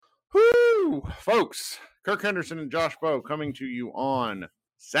Woo! Folks, Kirk Henderson and Josh Bowe coming to you on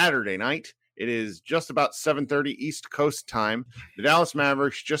Saturday night. It is just about 7:30 East Coast time. The Dallas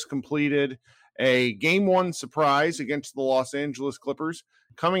Mavericks just completed a Game 1 surprise against the Los Angeles Clippers,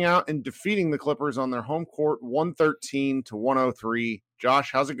 coming out and defeating the Clippers on their home court 113-103.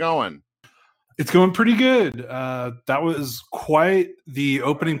 Josh, how's it going? It's going pretty good. That was quite the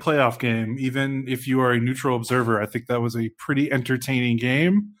opening playoff game. Even if you are a neutral observer, I think that was a pretty entertaining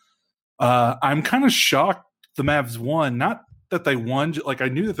game. I'm kind of shocked the Mavs won. Not that they won, like I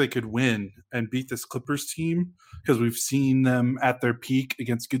knew that they could win and beat this Clippers team because we've seen them at their peak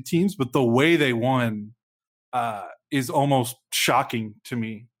against good teams, but the way they won is almost shocking to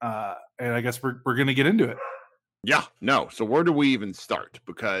me. And I guess we're going to get into it. Yeah, no. So where do we even start?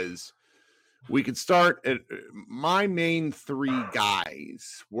 Because we could start at my main three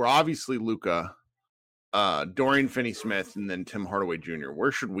guys were obviously Luka, Dorian Finney-Smith, and then Tim Hardaway Jr.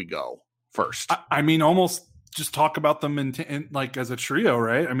 Where should we go first? I mean, almost just talk about them in like as a trio,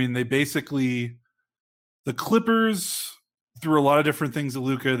 right? I mean, they basically, the Clippers threw a lot of different things at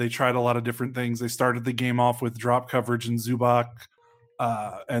Luka. They tried a lot of different things. They started the game off with drop coverage and Zubac,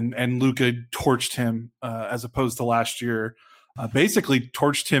 and Luka torched him as opposed to last year. Basically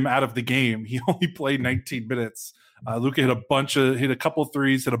torched him out of the game. He only played 19 minutes. Luka hit a couple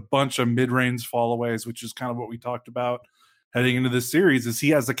threes, hit a bunch of mid-range fallaways, which is kind of what we talked about heading into this series, is he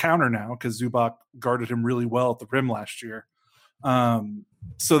has the counter now because Zubac guarded him really well at the rim last year.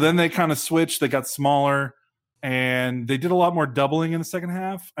 So then they kind of switched. They got smaller, and they did a lot more doubling in the second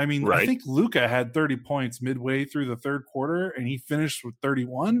half. I mean, right. I think Luka had 30 points midway through the third quarter, and he finished with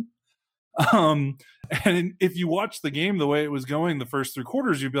 31. And if you watch the game the way it was going the first three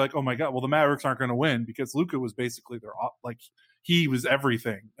quarters, you'd be like, oh my god, well, the Mavericks aren't going to win because Luka was basically he was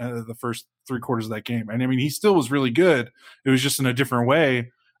everything the first three quarters of that game. And I mean, he still was really good. It was just in a different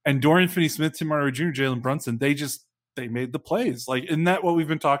way. And Dorian Finney-Smith, Tim Hardaway Jr., Jalen Brunson, they made the plays. Like, isn't that what we've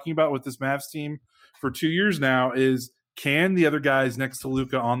been talking about with this Mavs team for 2 years now, is can the other guys next to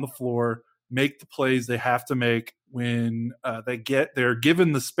Luka on the floor make the plays they have to make when they're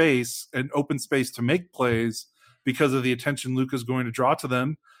given the space and open space to make plays because of the attention Luka's going to draw to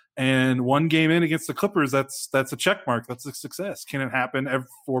them. And one game in against the Clippers, that's a check mark. That's a success. Can it happen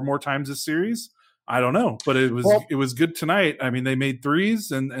 4 more times this series? I don't know, but it was good tonight. I mean, they made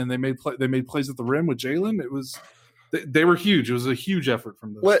threes and they made plays at the rim with Jalen. They were huge. It was a huge effort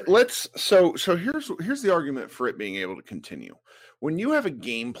from them. So here's the argument for it being able to continue. When you have a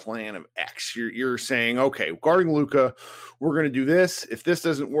game plan of X, you're saying, okay, guarding Luka, we're going to do this. If this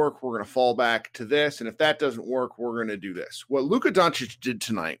doesn't work, we're going to fall back to this. And if that doesn't work, we're going to do this. What Luka Doncic did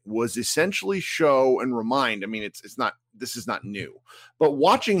tonight was essentially show and remind, I mean, this is not new, but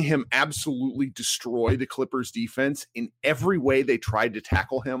watching him absolutely destroy the Clippers defense in every way they tried to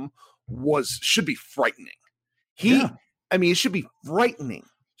tackle him should be frightening. It should be frightening.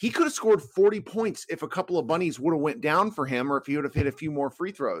 He could have scored 40 points if a couple of bunnies would have went down for him, or if he would have hit a few more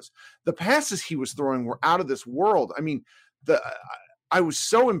free throws. The passes he was throwing were out of this world. I mean, I was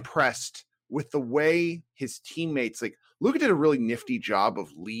so impressed with the way his teammates, like Luka did a really nifty job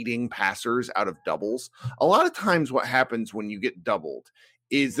of leading passers out of doubles. A lot of times what happens when you get doubled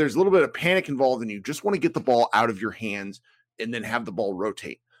is there's a little bit of panic involved and you just want to get the ball out of your hands and then have the ball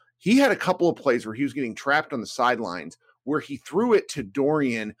rotate. He had a couple of plays where he was getting trapped on the sidelines where he threw it to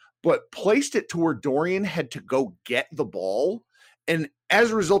Dorian, but placed it to where Dorian had to go get the ball. And as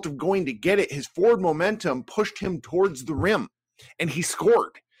a result of going to get it, his forward momentum pushed him towards the rim and he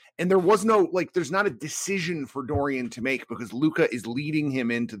scored. And there was there's not a decision for Dorian to make because Luka is leading him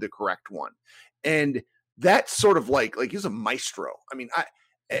into the correct one. And that's sort of like he's a maestro. I mean,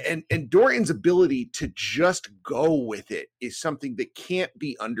 and Dorian's ability to just go with it is something that can't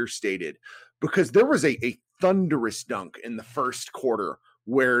be understated, because there was a thunderous dunk in the first quarter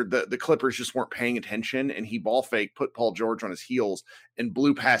where the Clippers just weren't paying attention and he ball fake, put Paul George on his heels and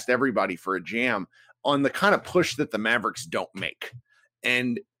blew past everybody for a jam on the kind of push that the Mavericks don't make.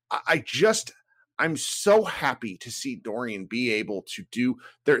 And I'm so happy to see Dorian be able to do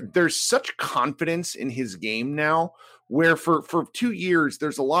there's such confidence in his game now, where for 2 years,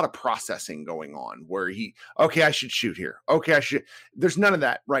 there's a lot of processing going on where I should shoot here. Okay, there's none of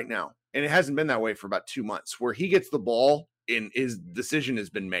that right now. And it hasn't been that way for about 2 months, where he gets the ball and his decision has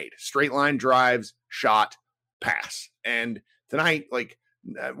been made. Straight line drives, shot, pass. And tonight,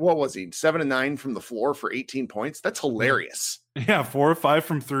 what was he? 7 and 9 from the floor for 18 points. That's hilarious. Yeah, 4 or 5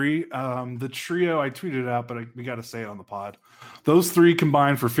 from 3. The trio, I tweeted it out, but we got to say it on the pod. Those 3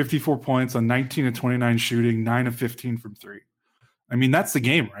 combined for 54 points on 19 of 29 shooting, 9 of 15 from 3. I mean, that's the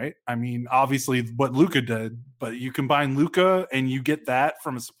game, right? I mean, obviously what Luka did, but you combine Luka and you get that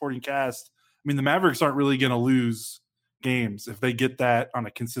from a supporting cast mean, the Mavericks aren't really going to lose games if they get that on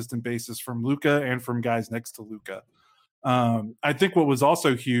a consistent basis from Luka and from guys next to Luka. I think what was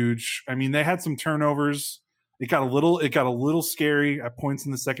also huge, I mean, they had some turnovers. It got a little scary at points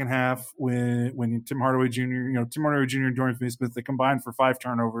in the second half when Tim Hardaway Jr. And Dorian Finney-Smith, they combined for 5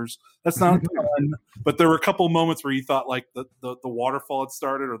 turnovers. That's not a ton, but there were a couple moments where you thought like the waterfall had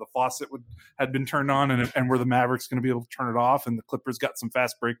started or the faucet had been turned on, and were the Mavericks going to be able to turn it off, and the Clippers got some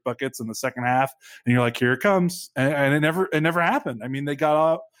fast break buckets in the second half, and you're like, here it comes, and it never happened. I mean, they got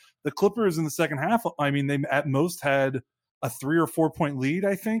out the Clippers in the second half. I mean, they at most had a 3 or 4 point lead,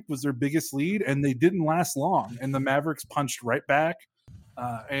 I think, was their biggest lead, and they didn't last long. And the Mavericks punched right back,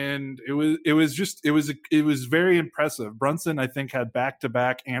 and it was very impressive. Brunson, I think, had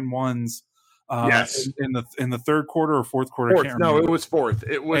back-to-back and ones. Yes, in the third quarter or fourth quarter. It was fourth.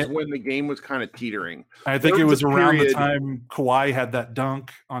 It was when the game was kind of teetering. I think it was around the time Kawhi had that dunk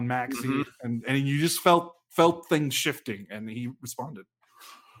on Maxey, and you just felt things shifting, and he responded.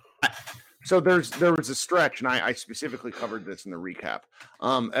 So there was a stretch, and I specifically covered this in the recap.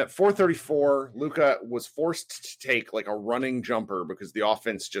 At 4:34, Luka was forced to take like a running jumper because the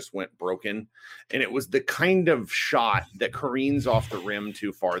offense just went broken, and it was the kind of shot that careens off the rim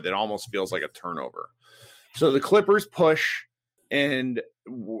too far that almost feels like a turnover. So the Clippers push, and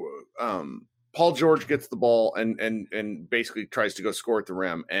Paul George gets the ball and basically tries to go score at the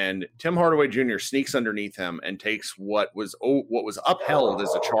rim, and Tim Hardaway Jr. sneaks underneath him and takes what was upheld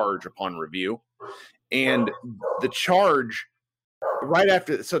as a charge upon review, and the charge right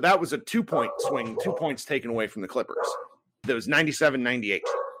after. So that was a 2-point swing, 2 points taken away from the Clippers. That was 97-98.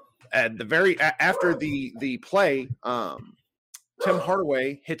 At the very after the play, Tim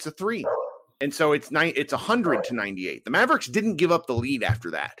Hardaway hits a 3, and so it's 100-98. The Mavericks didn't give up the lead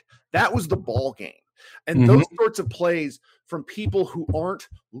after that. That was the ball game. And those sorts of plays from people who aren't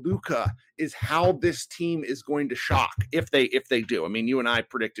Luka is how this team is going to shock if they do. I mean, you and I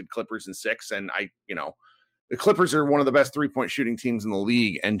predicted Clippers in 6, and the Clippers are one of the best 3-point shooting teams in the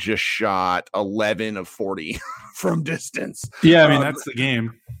league and just shot 11 of 40 from distance. Yeah, I mean, that's the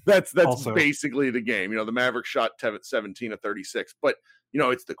game. That's also basically the game. The Mavericks shot 17 of 36, but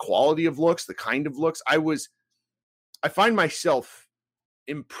it's the quality of looks, the kind of looks. I find myself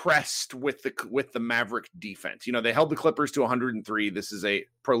impressed with the Maverick defense. They held the Clippers to 103. This is a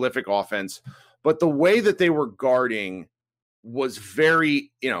prolific offense, but the way that they were guarding was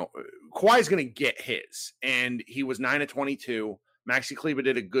very, Kawhi's going to get his, and he was 9 of 22. Maxi Kleber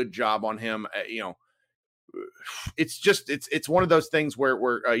did a good job on him. It's just, it's one of those things where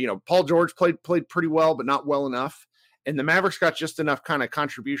Paul George played pretty well, but not well enough. And the Mavericks got just enough kind of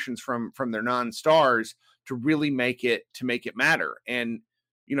contributions from their non-stars to really make it matter. And,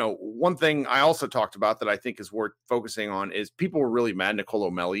 one thing I also talked about that I think is worth focusing on is people were really mad Nicolo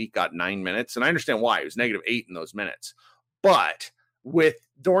Melli got 9 minutes. And I understand why. It was -8 in those minutes. But with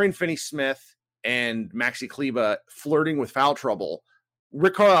Dorian Finney-Smith and Maxi Kleber flirting with foul trouble,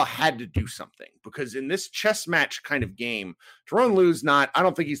 Rick Carlisle had to do something, because in this chess match kind of game, Tyronn Lue's I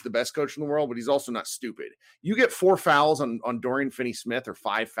don't think he's the best coach in the world, but he's also not stupid. You get 4 fouls on Dorian Finney-Smith, or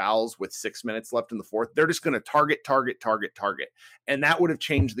 5 fouls with 6 minutes left in the fourth. They're just going to target. And that would have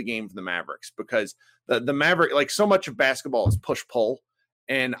changed the game for the Mavericks, because the Maverick, like so much of basketball, is push-pull.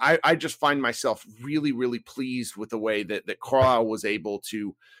 And I just find myself really, really pleased with the way that Carlisle was able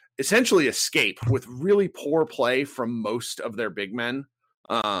to essentially escape with really poor play from most of their big men.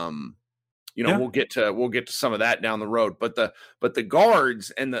 We'll get to some of that down the road, but the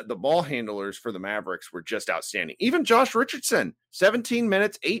guards and the ball handlers for the Mavericks were just outstanding. Even Josh Richardson, 17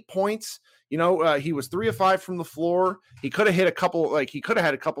 minutes, 8 points. He was 3 of 5 from the floor. He could have had a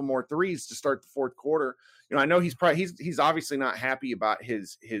couple more threes to start the fourth quarter. I know he's obviously not happy about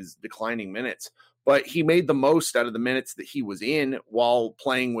his declining minutes, but he made the most out of the minutes that he was in while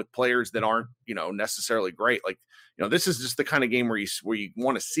playing with players that aren't, necessarily great. Like, this is just the kind of game where you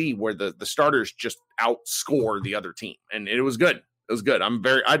want to see where the starters just outscore the other team. And it was good. It was good. I'm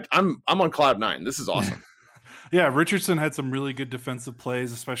on cloud 9. This is awesome. Yeah, Richardson had some really good defensive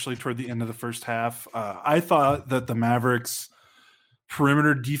plays, especially toward the end of the first half. I thought that the Mavericks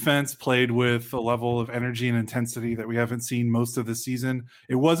perimeter defense played with a level of energy and intensity that we haven't seen most of the season.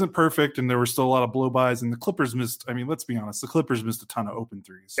 It wasn't perfect, and there were still a lot of blow-bys, and the Clippers missed, let's be honest, the Clippers missed a ton of open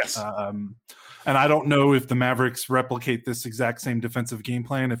threes. Yes. And I don't know if the Mavericks replicate this exact same defensive game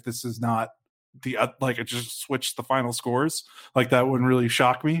plan, if this is not it just switched the final scores. Like, that wouldn't really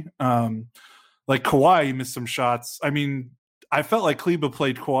shock me. Like Kawhi missed some shots. I felt like Kleber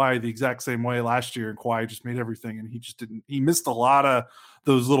played Kawhi the exact same way last year, and Kawhi just made everything, and he just didn't. He missed a lot of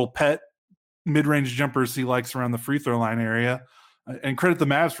those little pet mid-range jumpers he likes around the free throw line area. and credit the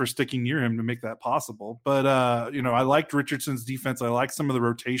Mavs for sticking near him to make that possible. But I liked Richardson's defense. I liked some of the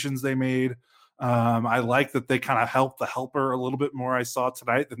rotations they made. I like that they kind of helped the helper a little bit more. I saw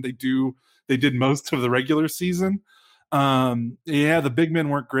tonight than they did most of the regular season. The big men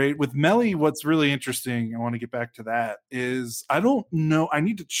weren't great. With Melli, what's really interesting, I want to get back to that, is I don't know. I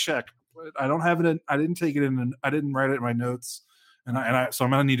need to check, but I don't have it in, I didn't take it in, and I didn't write it in my notes. So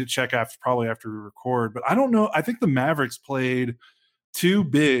I'm going to need to check probably after we record, but I don't know. I think the Mavericks played two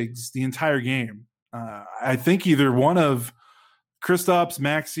bigs the entire game. I think either one of Kristaps,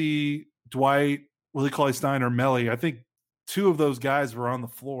 Maxey, Dwight, Willie Cauley-Stein, or Melli. I think two of those guys were on the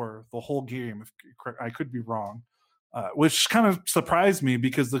floor the whole game. If I could be wrong. Which kind of surprised me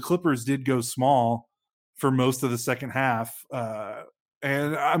because the Clippers did go small for most of the second half.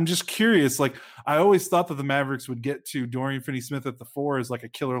 And I'm just curious, like I always thought that the Mavericks would get to Dorian Finney-Smith at the 4 as like a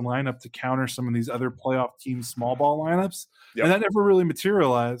killer lineup to counter some of these other playoff teams' small ball lineups. Yep. And that never really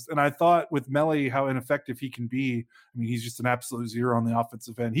materialized. And I thought with Melli, how ineffective he can be. I mean, he's just an absolute zero on the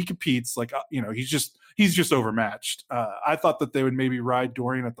offensive end. He competes like, he's just overmatched. I thought that they would maybe ride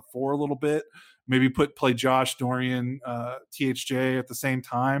Dorian at the 4 a little bit, maybe play Josh, Dorian, THJ at the same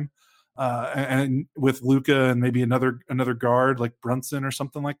time. And with Luka and maybe another guard like Brunson or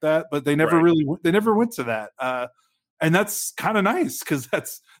something like that, but they never went to that. And that's kind of nice because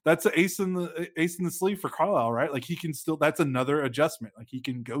that's an ace in the sleeve for Carlisle, right? Like he can still, that's another adjustment. Like he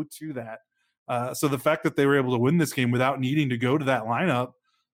can go to that. So the fact that they were able to win this game without needing to go to that lineup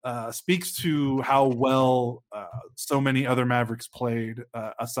speaks to how well so many other Mavericks played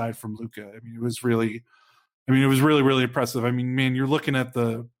aside from Luka. I mean, it was really, really impressive. I mean, man, you're looking at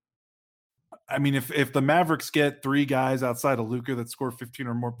if the Mavericks get three guys outside of Luka that score 15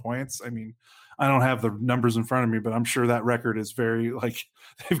 or more points, I mean, I don't have the numbers in front of me, but I'm sure that record is very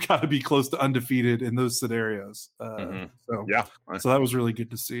they've got to be close to undefeated in those scenarios. So that was really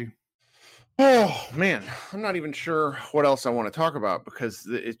good to see. Oh man, I'm not even sure what else I want to talk about because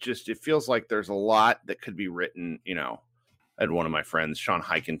it feels like there's a lot that could be written. I had one of my friends, Sean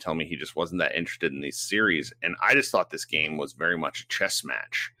Hyken, tell me he just wasn't that interested in these series, and I just thought this game was very much a chess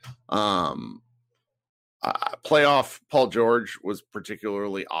match. Playoff Paul George was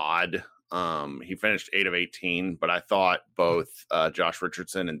particularly odd. He finished 8 of 18, but I thought both Josh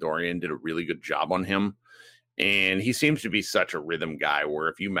Richardson and Dorian did a really good job on him. And he seems to be such a rhythm guy where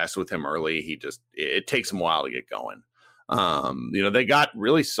if you mess with him early, it takes him a while to get going. They got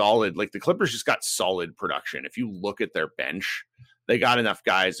really solid, like the Clippers just got solid production. If you look at their bench, they got enough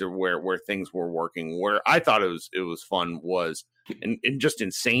guys where things were working. Where I thought it was fun was, and just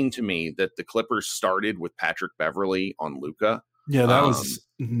insane to me that the Clippers started with Patrick Beverley on Luka. Yeah, that was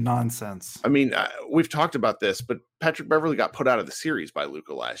nonsense. I mean, we've talked about this, but Patrick Beverley got put out of the series by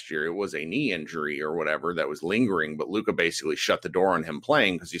Luka last year. It was a knee injury or whatever that was lingering, but Luka basically shut the door on him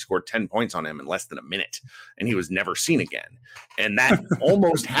playing because he scored 10 points on him in less than a minute, and he was never seen again. And that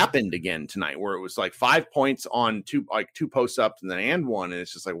almost happened again tonight, where it was like 5 points on two post ups and one, and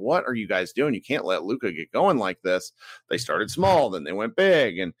it's just like, what are you guys doing? You can't let Luka get going like this. They started small, then they went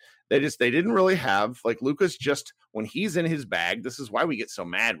big, and they didn't really have, like, Luka's just, when he's in his bag, this is why we get so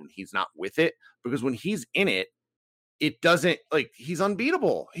mad when he's not with it, because when he's in it, it doesn't, like, he's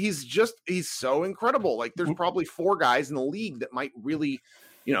unbeatable. He's so incredible. Like, there's probably 4 guys in the league that might really,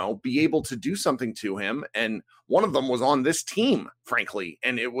 be able to do something to him. And one of them was on this team, frankly,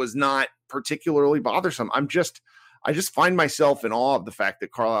 and it was not particularly bothersome. I just find myself in awe of the fact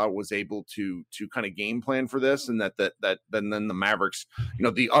that Carlisle was able to kind of game plan for this, and that then the Mavericks,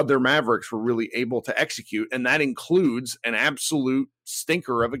 the other Mavericks were really able to execute, and that includes an absolute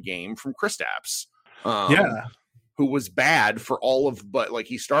stinker of a game from Kristaps, who was bad for but like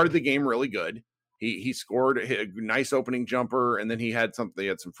he started the game really good. He scored a nice opening jumper, and then he had some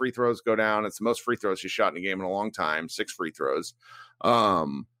free throws go down. It's the most free throws he shot in a game in a long time, 6 free throws.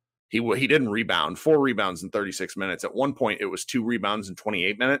 He didn't rebound, 4 rebounds in 36 minutes. At one point, it was 2 rebounds in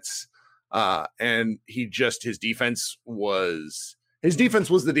 28 minutes. And his defense was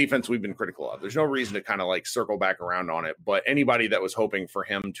the defense we've been critical of. There's no reason to kind of like circle back around on it. But anybody that was hoping for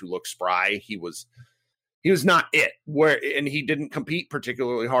him to look spry, he was not it. And he didn't compete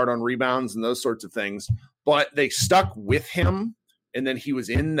particularly hard on rebounds and those sorts of things. But they stuck with him. And then he was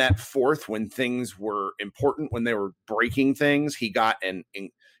in that fourth when things were important, when they were breaking things. He got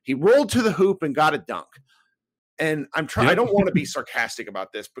he rolled to the hoop and got a dunk. And I don't want to be sarcastic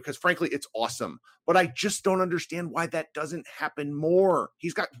about this because frankly, it's awesome, but I just don't understand why that doesn't happen more.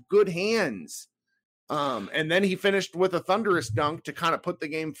 He's got good hands. And then he finished with a thunderous dunk to kind of put the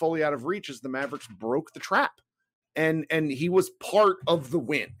game fully out of reach as the Mavericks broke the trap. And he was part of the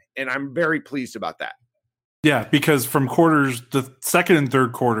win. And I'm very pleased about that. Yeah, because from quarters, the second and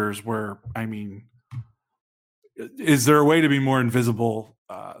third quarters were, I mean, is there a way to be more invisible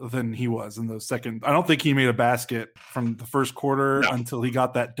than he was in those second? I don't think he made a basket from the first quarter until he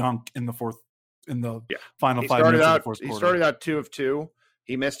got that dunk in the final 5 minutes of the fourth quarter. He started out 2 of 2.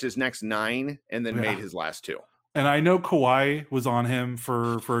 He missed his next 9 and then made his last 2. And I know Kawhi was on him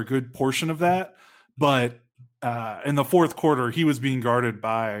for a good portion of that, but in the fourth quarter, he was being guarded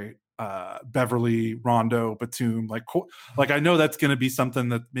by Beverly, Rondo, Batum. Like I know that's going to be something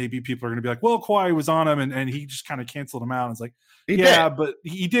that maybe people are going to be like, well, Kawhi was on him and he just kind of canceled him out. It's like, but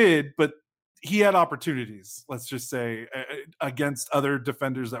he did, but he had opportunities, let's just say, against other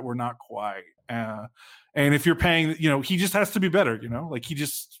defenders that were not Kawhi. And if you're paying, he just has to be better, like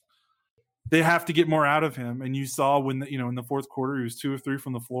they have to get more out of him. And you saw when, in the fourth quarter, he was 2 of 3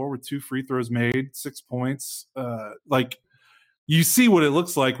 from the floor with 2 free throws made, 6 points. You see what it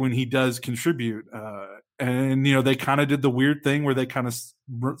looks like when he does contribute. And they kind of did the weird thing where they kind of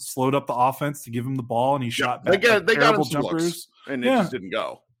slowed up the offense to give him the ball and he shot back. They got him some jumpers and it just didn't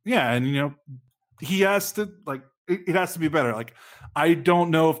go. Yeah. And, he has to, it has to be better. Like, I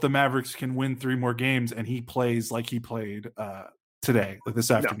don't know if the Mavericks can win 3 more games and he plays like he played today, like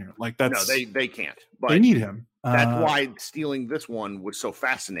this afternoon. They can't. But they need him. That's why stealing this one was so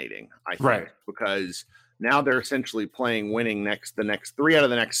fascinating, I think. Right. Because now they're essentially winning the next 3 out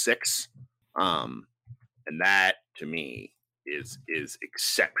of the next 6. And that, to me, is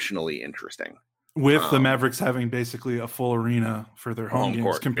exceptionally interesting. With the Mavericks having basically a full arena for their home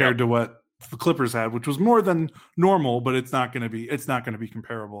games compared to what the Clippers had, which was more than normal, but it's not going to be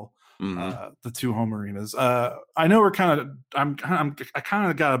comparable. The 2 home arenas. I know I kind of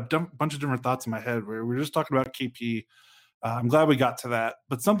got a bunch of different thoughts in my head where we're just talking about KP. I'm glad we got to that,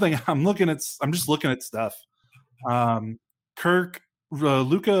 but something I'm just looking at stuff. Luka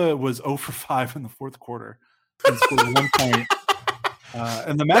was 0 for 5 in the fourth quarter and scored 1 point.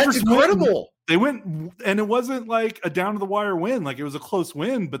 And the Mavericks, that's incredible. They went, and it wasn't like a down to the wire win. Like, it was a close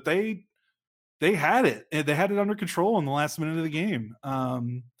win, but they had it. They had it under control in the last minute of the game.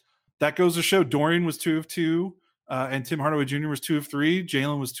 That goes to show Dorian was 2 of 2, and Tim Hardaway Jr. was 2 of 3.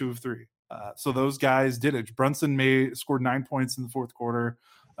 Jalen was 2 of 3. So those guys did it. Brunson scored 9 points in the fourth quarter.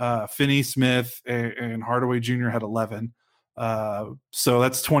 Finney Smith and Hardaway Jr. had 11. So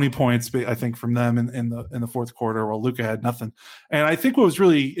that's 20 points, I think, from them in the fourth quarter, while Luka had nothing. And I think what was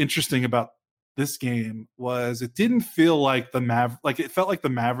really interesting about this game was it didn't feel like it felt like the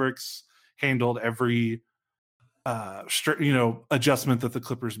Mavericks handled every adjustment that the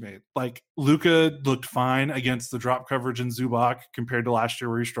Clippers made. Like, Luka looked fine against the drop coverage in Zubac compared to last year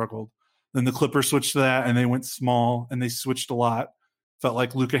where he struggled. Then the Clippers switched to that and they went small and they switched a lot. Felt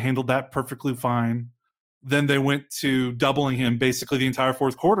like Luka handled that perfectly fine. Then they went to doubling him basically the entire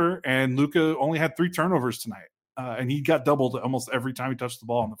fourth quarter, and Luka only had 3 turnovers tonight. And he got doubled almost every time he touched the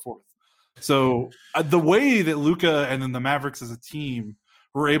ball in the fourth. So the way that Luka and then the Mavericks as a team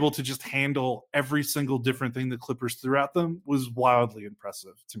were able to just handle every single different thing the Clippers threw at them was wildly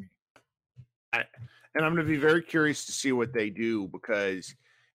impressive to me. And I'm going to be very curious to see what they do, because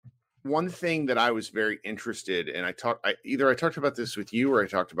one thing that I was very interested in, I talked about this with you or I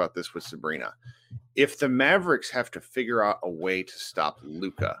talked about this with Sabrina. If the Mavericks have to figure out a way to stop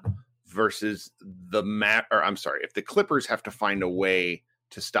Luka versus if the Clippers have to find a way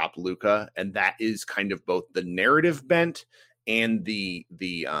to stop Luka, and that is kind of both the narrative bent and the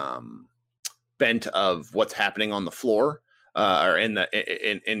bent of what's happening on the floor, or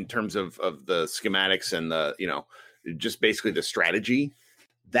in terms of the schematics and the just basically the strategy,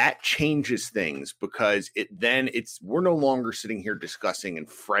 that changes things, because we're no longer sitting here discussing and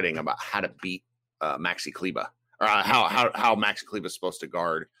fretting about how to beat Maxi Kleber, or how Maxi Kleber is supposed to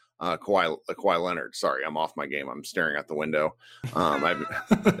guard Kawhi Leonard. Sorry, I'm off my game. I'm staring out the window. I'm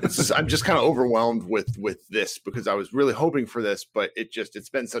just kind of overwhelmed with this, because I was really hoping for this, but it's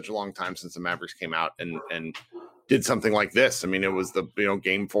been such a long time since the Mavericks came out and did something like this. I mean, it was the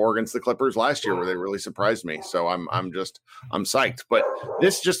game 4 against the Clippers last year where they really surprised me. So I'm psyched. But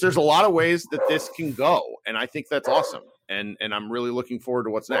there's a lot of ways that this can go, and I think that's awesome. And I'm really looking forward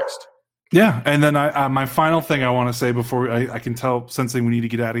to what's next. Yeah, and then my final thing I want to say before I can tell Sensei we need to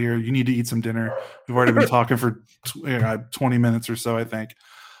get out of here. You need to eat some dinner. We've already been talking for 20 minutes or so, I think.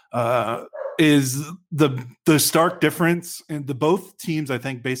 Is the stark difference in both teams, I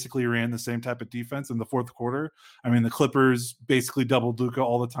think, basically ran the same type of defense in the fourth quarter. I mean, the Clippers basically doubled Luka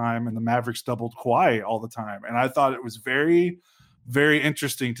all the time, and the Mavericks doubled Kawhi all the time. And I thought it was very, very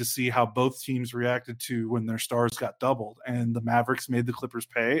interesting to see how both teams reacted to when their stars got doubled, and the Mavericks made the Clippers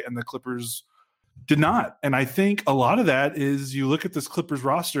pay and the Clippers did not. And I think a lot of that is you look at this Clippers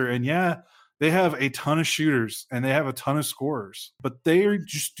roster, and They have a ton of shooters and they have a ton of scorers, but they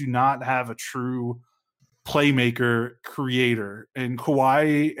just do not have a true playmaker creator. And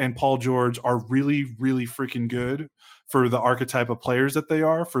Kawhi and Paul George are really, really freaking good for the archetype of players that they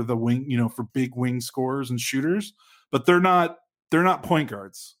are, for the wing, for big wing scorers and shooters, but they're not point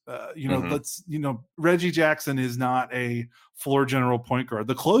guards. Reggie Jackson is not a floor general point guard.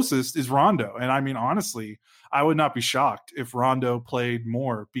 The closest is Rondo. And I mean, honestly, I would not be shocked if Rondo played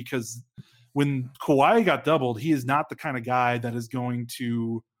more, because when Kawhi got doubled, he is not the kind of guy that is going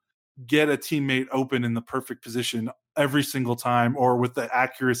to get a teammate open in the perfect position every single time, or with the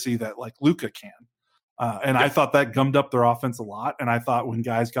accuracy that like Luka can. I thought that gummed up their offense a lot. And I thought when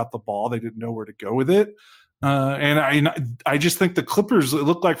guys got the ball, they didn't know where to go with it. I just think the Clippers, it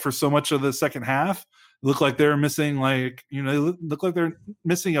looked like for so much of the second half, look like they're missing they look like they're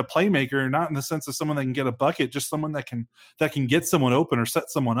missing a playmaker, not in the sense of someone that can get a bucket, just someone that can get someone open or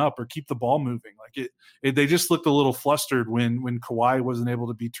set someone up or keep the ball moving. Like they just looked a little flustered when Kawhi wasn't able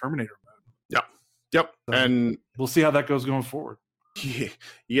to be Terminator mode. Yep. So and we'll see how that goes going forward.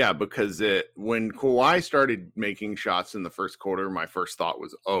 Yeah, because when Kawhi started making shots in the first quarter, my first thought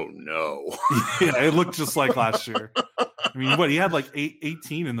was, oh no. Yeah, it looked just like last year. I mean, he had like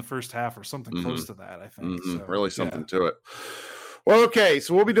 18 in the first half or something close to that, I think. So, really something to it. Well, okay,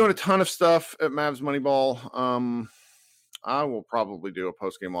 so we'll be doing a ton of stuff at Mavs Moneyball. I will probably do a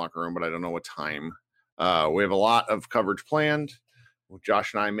post-game locker room, but I don't know what time. We have a lot of coverage planned.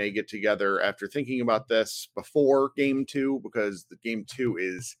 Josh and I may get together after thinking about this before game 2, because the game 2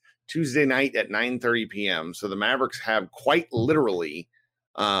 is Tuesday night at 9:30 p.m. So the Mavericks have quite literally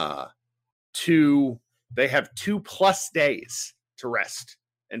they have 2+ days to rest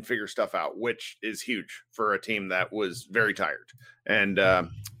and figure stuff out, which is huge for a team that was very tired. And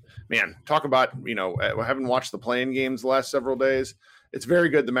man, talk about, having watched the play-in games the last several days, it's very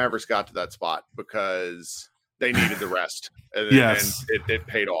good the Mavericks got to that spot because they needed the rest. And it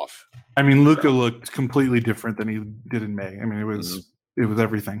paid off. I mean, Luka looked completely different than he did in May. I mean, it was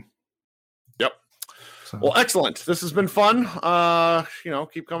everything. Yep. So. Well, excellent. This has been fun.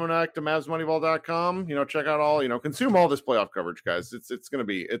 Keep coming back to MavsMoneyball.com. Check out all, consume all this playoff coverage, guys. It's going to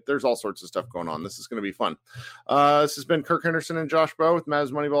be, there's all sorts of stuff going on. This is going to be fun. This has been Kirk Henderson and Josh Bowe with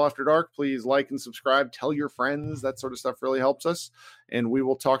Mavs Moneyball After Dark. Please like and subscribe. Tell your friends. That sort of stuff really helps us. And we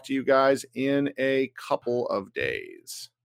will talk to you guys in a couple of days.